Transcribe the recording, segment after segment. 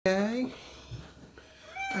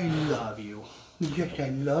Yes, I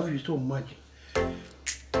love you so much. Are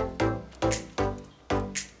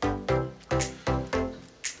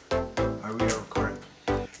we recording?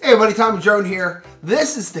 Hey everybody, Tommy Drone here.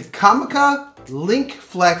 This is the Comica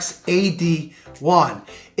LinkFlexAD1.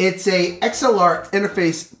 It's a XLR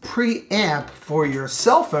interface preamp for your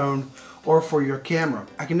cell phone or for your camera.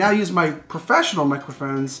 I can now use my professional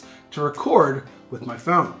microphones to record with my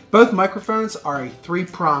phone. Both microphones are a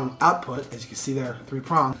 3-prong output, as you can see there,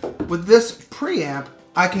 3-prong. With this preamp,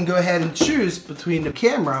 I can go ahead and choose between the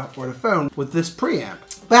camera or the phone with this preamp.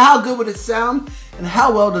 But how good would it sound and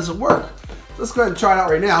how well does it work? Let's go ahead and try it out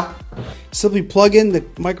right now. Simply plug in the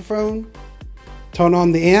microphone, turn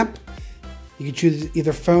on the amp. You can choose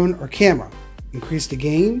either phone or camera. Increase the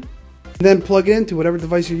gain, and then plug it into whatever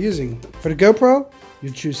device you're using. For the GoPro,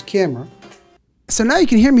 you choose camera. So now you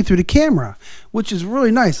can hear me through the camera, which is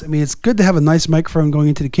really nice. I mean, it's good to have a nice microphone going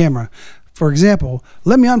into the camera. For example,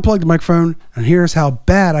 let me unplug the microphone, and here's how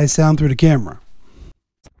bad I sound through the camera.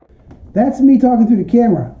 That's me talking through the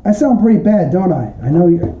camera. I sound pretty bad, don't I? I know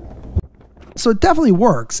you're... So it definitely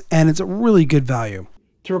works, and it's a really good value.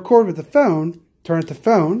 To record with the phone, turn it to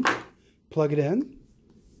phone, plug it in,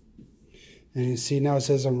 and you see now it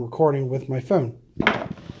says I'm recording with my phone.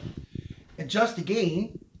 Adjust the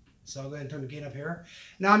gain. So I'll go ahead and turn the gain up here.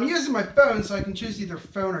 Now I'm using my phone, so I can choose either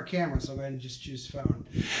phone or camera. So I'll go ahead and just choose phone.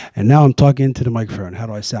 And now I'm talking into the microphone. How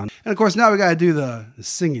do I sound? And of course, now we got to do the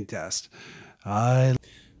singing test. So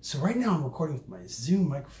right now I'm recording with my Zoom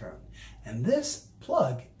microphone. And this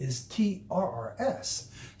plug is TRRS.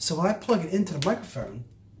 So when I plug it into the microphone,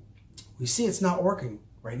 we see it's not working.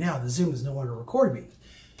 Right now, the Zoom is no longer recording me.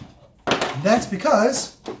 And that's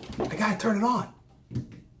because I got to turn it on.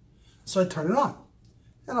 So I turn it on.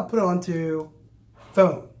 And I'll put it onto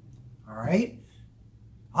phone, all right?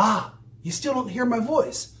 You still don't hear my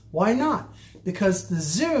voice. Why not? Because the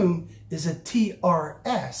Zoom is a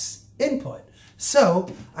TRRS input. So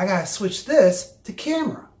I gotta switch this to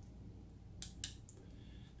camera.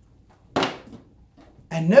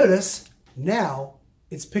 And notice, now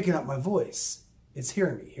it's picking up my voice. It's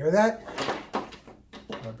hearing me. Hear that?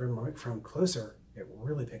 If I bring my microphone closer, it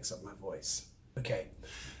really picks up my voice. Okay.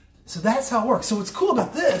 So that's how it works. So what's cool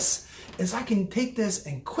about this is I can take this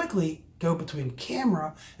and quickly go between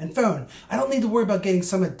camera and phone. I don't need to worry about getting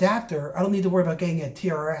some adapter. I don't need to worry about getting a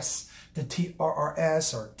TRRS to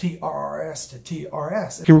TRRS or TRRS to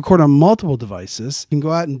TRRS. You can record on multiple devices. You can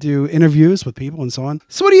go out and do interviews with people and so on.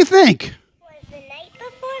 So what do you think? It was the night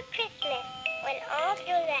before Christmas when all through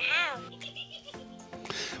the house.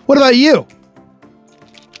 What about you?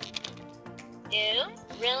 You?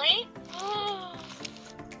 Really?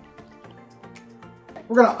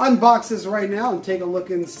 We're going to unbox this right now and take a look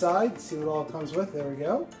inside, see what all comes with. There we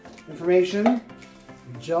go. Information,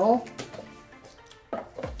 gel,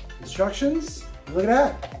 instructions. Look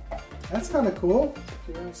at that. That's kind of cool.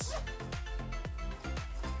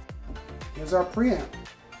 Here's our preamp.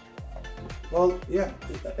 Well, yeah,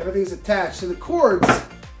 everything's attached. So the cords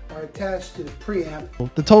are attached to the preamp.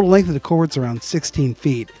 The total length of the cord's around 16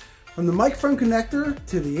 feet. From the microphone connector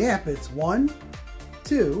to the amp, it's 1,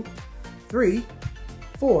 2, 3,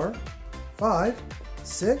 4, 5,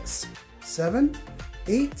 6, 7,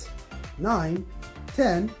 8, 9,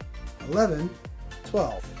 10, 11,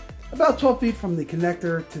 12. About 12 feet from the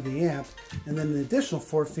connector to the amp, and then an additional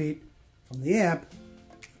 4 feet from the amp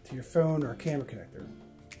to your phone or camera connector.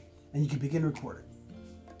 And you can begin recording.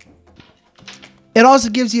 It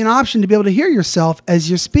also gives you an option to be able to hear yourself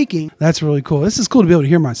as you're speaking. That's really cool. This is cool to be able to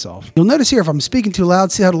hear myself. You'll notice here if I'm speaking too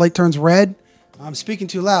loud, see how the light turns red? I'm speaking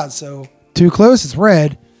too loud, so too close, it's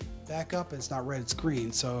red. Back up, it's not red, it's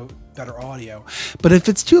green, so better audio. But if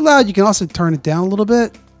it's too loud, you can also turn it down a little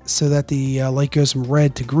bit so that the light goes from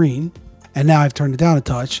red to green. And now I've turned it down a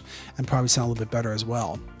touch and probably sound a little bit better as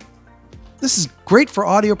well. This is great for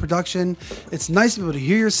audio production. It's nice to be able to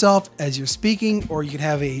hear yourself as you're speaking, or you can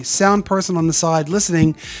have a sound person on the side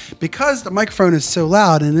listening. Because the microphone is so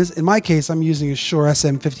loud, and in my case, I'm using a Shure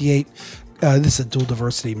SM58. This is a dual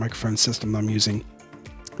diversity microphone system I'm using.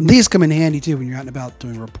 These come in handy too when you're out and about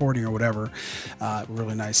doing reporting or whatever.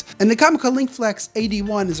 Really nice. And the Comica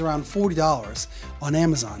LinkFlexAD1 is around $40 on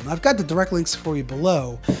Amazon. I've got the direct links for you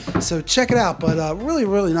below, so check it out. But really,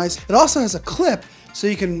 really nice. It also has a clip, so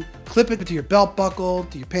you can clip it to your belt buckle,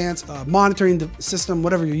 to your pants, monitoring the system,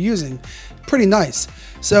 whatever you're using. Pretty nice.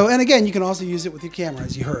 So, and again, you can also use it with your camera,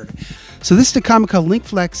 as you heard. So this is the Comica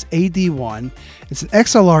LinkFlexAD1. It's an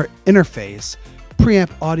XLR interface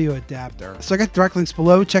preamp audio adapter. So I got direct links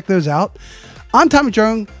below. Check those out. I'm Tommy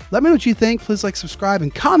Drone. Let me know what you think. Please like, subscribe,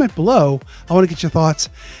 and comment below. I want to get your thoughts.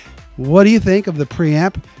 What do you think of the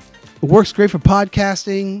preamp? It works great for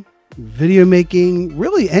podcasting, video making,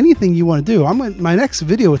 really anything you want to do. My next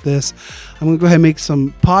video with this, I'm going to go ahead and make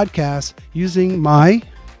some podcasts using my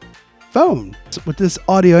phone. So with this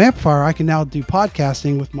audio amplifier, I can now do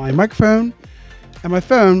podcasting with my microphone and my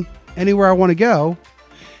phone anywhere I want to go.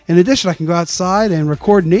 In addition, I can go outside and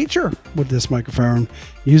record nature with this microphone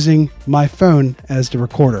using my phone as the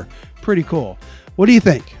recorder. Pretty cool. What do you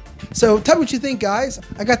think? So tell me what you think, guys.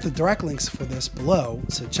 I got the direct links for this below,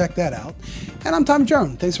 so check that out. And I'm Tom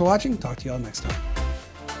Joan. Thanks for watching. Talk to you all next time.